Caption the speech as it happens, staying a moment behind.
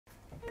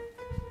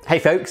Hey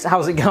folks,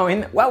 how's it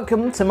going?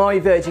 Welcome to my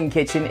Virgin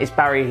Kitchen, it's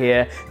Barry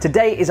here.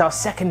 Today is our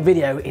second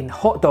video in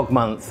hot dog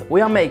month. We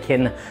are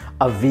making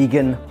a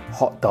vegan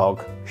hot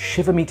dog.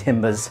 Shiver me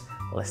timbers,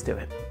 let's do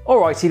it.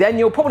 Alrighty then,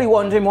 you're probably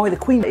wondering why the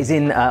Queen is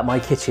in my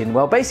kitchen.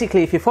 Well,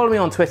 basically, if you follow me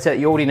on Twitter,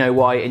 you already know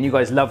why, and you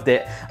guys loved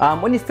it.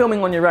 When you're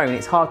filming on your own,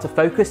 it's hard to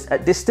focus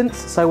at distance,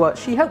 so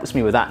she helps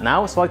me with that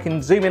now, so I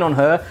can zoom in on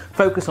her,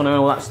 focus on her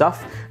and all that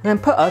stuff, and then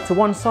put her to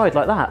one side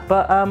like that.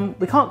 But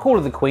we can't call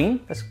her the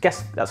Queen. I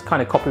guess that's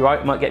kind of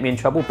copyright, might get me in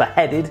trouble,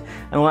 beheaded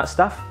and all that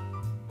stuff.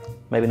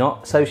 Maybe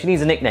not. So she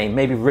needs a nickname,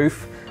 maybe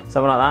Ruth.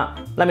 Something like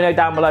that. Let me know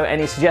down below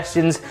any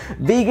suggestions.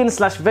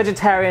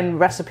 Vegan/vegetarian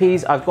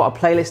recipes. I've got a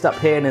playlist up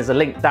here and there's a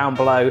link down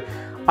below.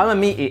 I'm a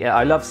meat eater.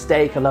 I love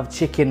steak, I love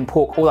chicken,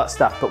 pork, all that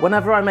stuff. But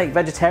whenever I make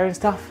vegetarian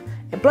stuff,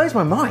 it blows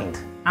my mind.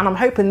 And I'm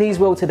hoping these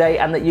will today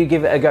and that you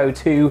give it a go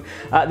too.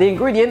 The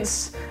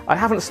ingredients, I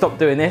haven't stopped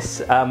doing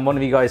this. One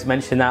of you guys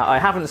mentioned that. I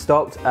haven't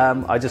stopped,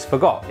 I just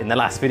forgot in the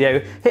last video.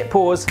 Hit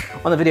pause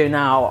on the video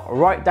now,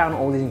 write down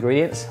all these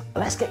ingredients.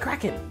 Let's get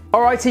cracking.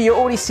 Alrighty, you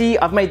already see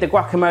I've made the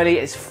guacamole.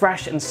 It's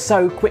fresh and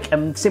so quick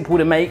and simple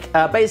to make.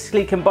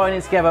 Basically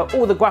combining together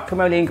all the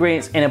guacamole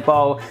ingredients in a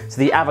bowl. So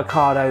the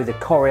avocado, the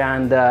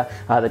coriander,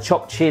 the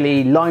chopped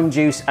chili, lime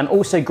juice, and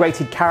also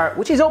grated carrot,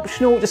 which is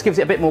optional, just gives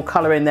it a bit more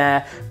color in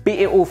there. Beat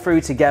it all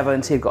through together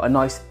until you've got a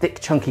nice thick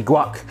chunky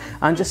guac,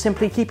 and just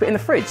simply keep it in the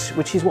fridge,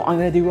 which is what I'm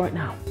gonna do right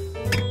now.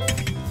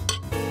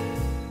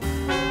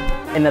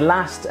 In the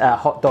last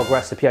hot dog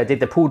recipe, I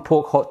did the pulled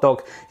pork hot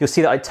dog. You'll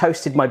see that I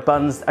toasted my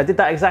buns. I did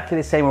that exactly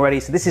the same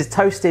already. So this is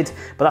toasted,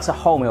 but that's a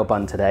wholemeal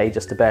bun today,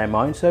 just to bear in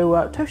mind.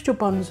 So toast your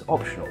buns,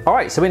 optional. All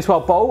right, so into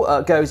our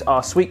bowl goes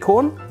our sweet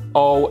corn.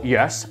 Oh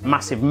yes,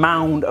 massive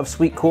mound of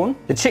sweet corn.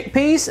 The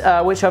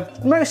chickpeas, which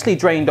I've mostly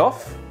drained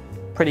off.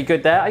 Pretty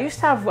good there. I used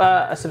to have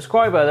a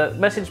subscriber that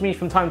messaged me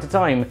from time to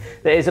time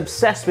that is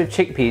obsessed with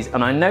chickpeas,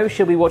 and I know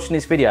she'll be watching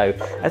this video.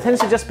 It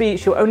tends to just be,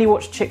 she'll only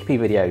watch chickpea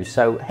videos.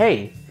 So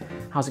hey,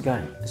 how's it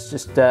going? Let's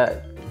just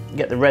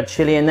get the red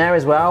chili in there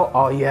as well.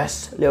 Oh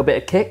yes, a little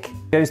bit of kick.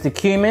 Goes the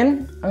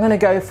cumin. I'm gonna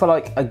go for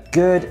like a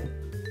good,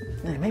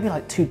 maybe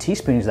like 2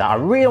 teaspoons of that. I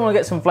really wanna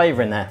get some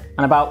flavor in there.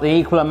 And about the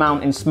equal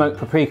amount in smoked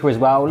paprika as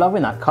well.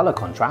 Loving that color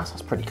contrast,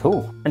 that's pretty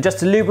cool. And just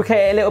to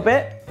lubricate it a little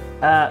bit,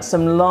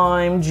 some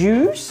lime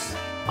juice.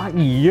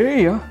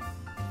 Yeah.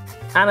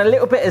 And a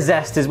little bit of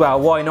zest as well,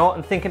 why not?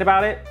 And thinking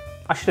about it,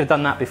 I should have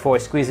done that before I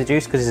squeeze the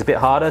juice because it's a bit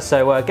harder.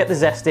 So get the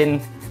zest in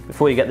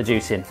before you get the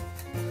juice in.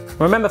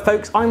 Remember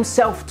folks, I'm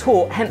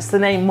self-taught, hence the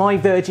name My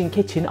Virgin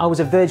Kitchen. I was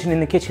a virgin in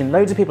the kitchen.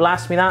 Loads of people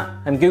ask me that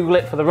and Google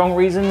it for the wrong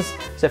reasons.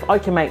 So if I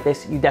can make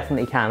this, you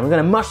definitely can. We're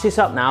gonna mush this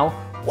up now.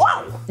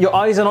 Wow! Your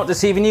eyes are not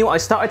deceiving you. I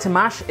started to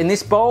mash in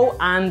this bowl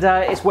and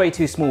it's way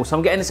too small. So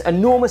I'm getting this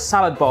enormous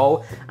salad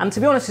bowl. And to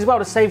be honest as well,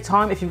 to save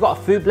time, if you've got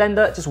a food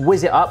blender, just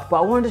whiz it up. But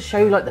I wanted to show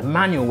you like the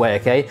manual way,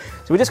 okay?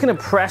 So we're just gonna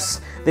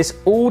press this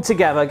all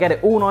together, get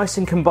it all nice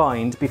and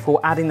combined before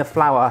adding the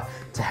flour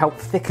to help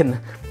thicken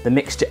the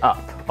mixture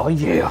up. Oh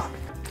yeah.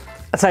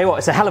 I tell you what,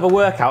 it's a hell of a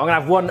workout. I'm gonna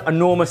have one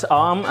enormous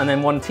arm and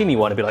then one teeny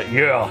one and be like,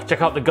 yeah,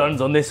 check out the guns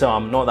on this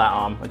arm, not that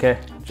arm, okay?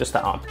 Just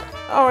that arm.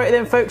 All right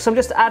then folks, I'm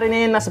just adding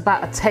in, that's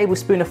about a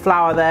tablespoon of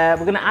flour there.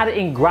 We're gonna add it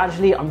in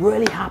gradually. I'm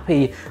really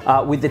happy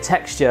with the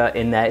texture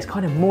in there. It's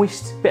kind of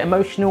moist, a bit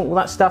emotional, all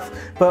that stuff.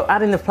 But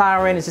adding the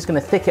flour in is just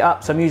gonna thick it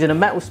up. So I'm using a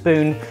metal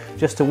spoon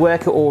just to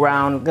work it all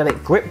around, get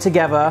it gripped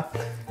together.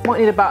 Might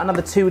need about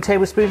another 2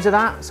 tablespoons of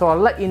that, so I'll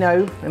let you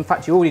know, in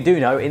fact you already do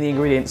know in the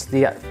ingredients,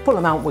 the full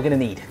amount we're gonna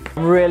need.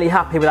 I'm really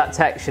happy with that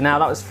texture. Now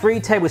that was 3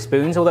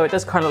 tablespoons, although it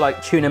does kind of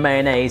like tuna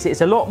mayonnaise.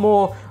 It's a lot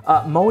more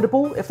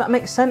moldable, if that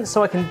makes sense,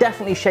 so I can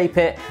definitely shape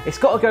it. It's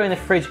got to go in the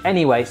fridge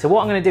anyway, so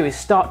what I'm gonna do is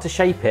start to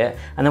shape it,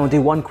 and then we'll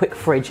do one quick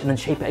fridge and then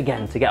shape it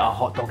again to get our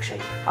hot dog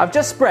shape. I've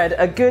just spread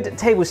a good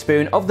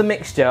tablespoon of the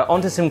mixture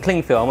onto some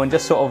cling film and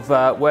just sort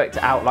of worked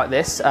it out like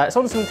this. It's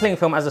on some cling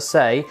film, as I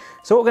say.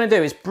 So what we're gonna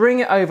do is bring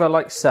it over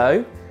like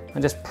so,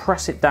 and just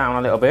press it down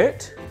a little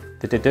bit.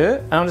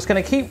 And I'm just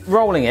gonna keep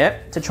rolling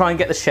it to try and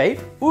get the shape.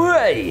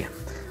 Way!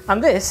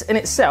 And this in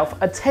itself,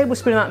 a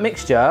tablespoon of that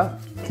mixture,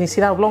 can you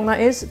see how long that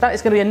is? That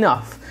is gonna be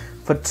enough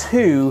for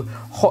 2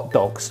 hot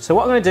dogs. So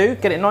what I'm gonna do,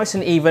 get it nice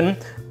and even,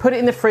 put it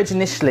in the fridge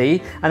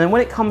initially, and then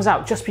when it comes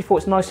out, just before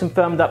it's nice and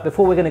firmed up,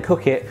 before we're gonna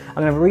cook it,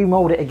 I'm gonna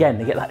remold it again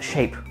to get that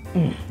shape.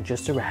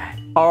 Just a rag.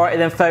 Alrighty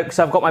then folks,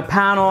 I've got my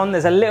pan on,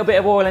 there's a little bit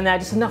of oil in there,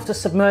 just enough to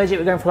submerge it.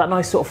 We're going for that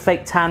nice sort of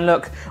fake tan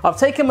look. I've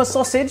taken my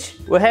sausage,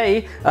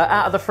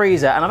 out of the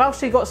freezer, and I've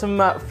actually got some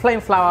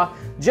plain flour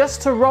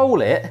just to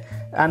roll it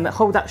and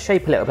hold that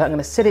shape a little bit. I'm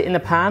gonna sit it in the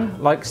pan,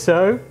 like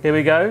so. Here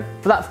we go.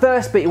 For that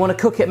first bit, you wanna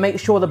cook it, make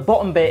sure the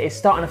bottom bit is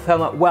starting to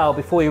firm up well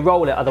before you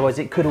roll it, otherwise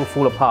it could all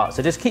fall apart.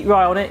 So just keep your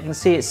eye on it. You can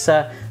see it's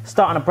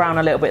starting to brown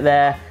a little bit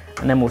there,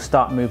 and then we'll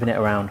start moving it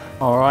around.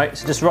 All right,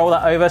 so just roll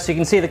that over so you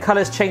can see the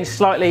colors change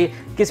slightly.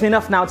 Gives me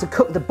enough now to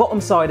cook the bottom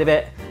side of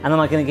it, and then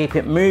I'm gonna keep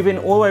it moving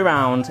all the way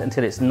around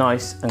until it's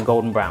nice and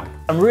golden brown.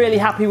 I'm really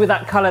happy with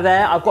that color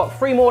there. I've got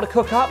 3 more to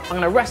cook up. I'm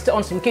gonna rest it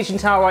on some kitchen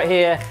towel right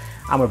here,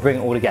 and we'll bring it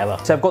all together.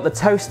 So I've got the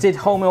toasted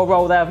wholemeal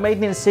roll there. I've made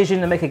an incision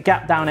to make a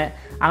gap down it,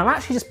 and I'm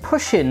actually just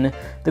pushing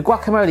the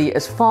guacamole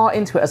as far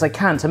into it as I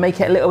can to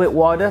make it a little bit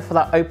wider for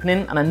that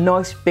opening and a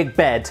nice big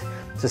bed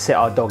to sit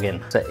our dog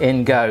in. So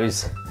in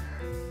goes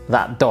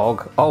that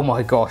dog. Oh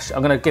my gosh,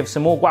 I'm gonna give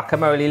some more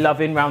guacamole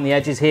loving around the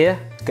edges here.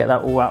 Get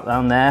that all out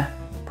down there.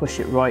 Push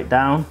it right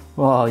down.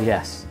 Oh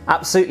yes,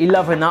 absolutely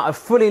loving that. I've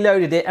fully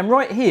loaded it, and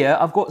right here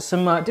I've got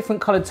some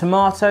different coloured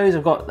tomatoes.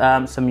 I've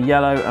got some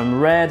yellow and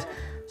red,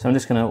 so I'm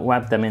just gonna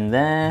whab them in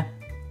there.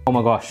 Oh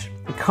my gosh,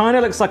 it kind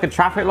of looks like a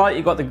traffic light.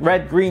 You've got the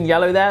red, green,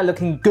 yellow there,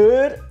 looking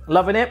good,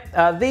 loving it.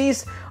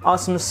 These are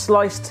some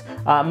sliced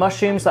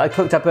mushrooms that I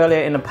cooked up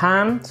earlier in a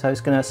pan, so I'm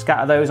just gonna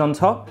scatter those on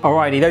top.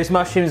 Alrighty, those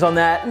mushrooms on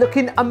there,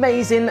 looking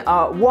amazing.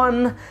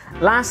 One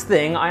last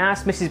thing, I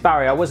asked Mrs.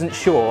 Barry, I wasn't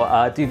sure,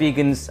 do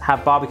vegans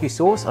have barbecue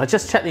sauce? I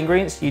just checked the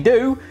ingredients, you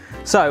do.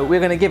 So we're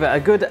gonna give it a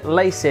good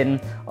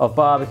lacing of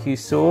barbecue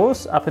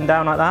sauce, up and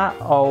down like that.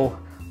 Oh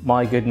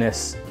my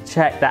goodness,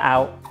 check that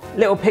out.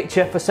 Little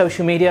picture for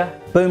social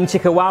media. Boom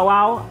chicka wow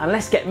wow. And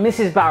let's get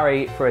Mrs.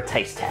 Barry for a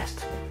taste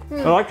test. You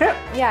like it?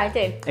 Yeah, I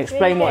do.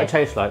 Explain really what good. it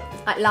tastes like.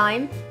 Like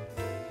lime.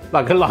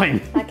 Like a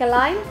lime. Like a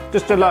lime.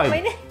 Just a lime.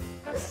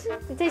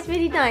 It tastes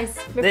really nice.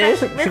 It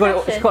is.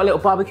 It's got a little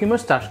barbecue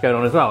moustache going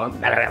on as well.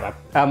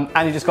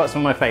 And you just got some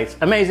on my face.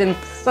 Amazing.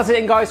 That's it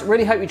then, guys.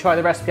 Really hope you try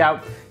the recipe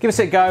out. Give us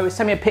a go.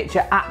 Send me a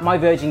picture at My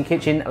Virgin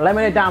Kitchen. Let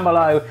me know down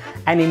below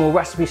any more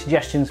recipe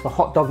suggestions for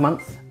Hot Dog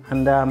Month.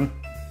 And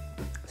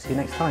see you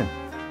next time.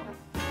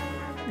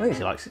 I think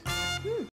she likes it.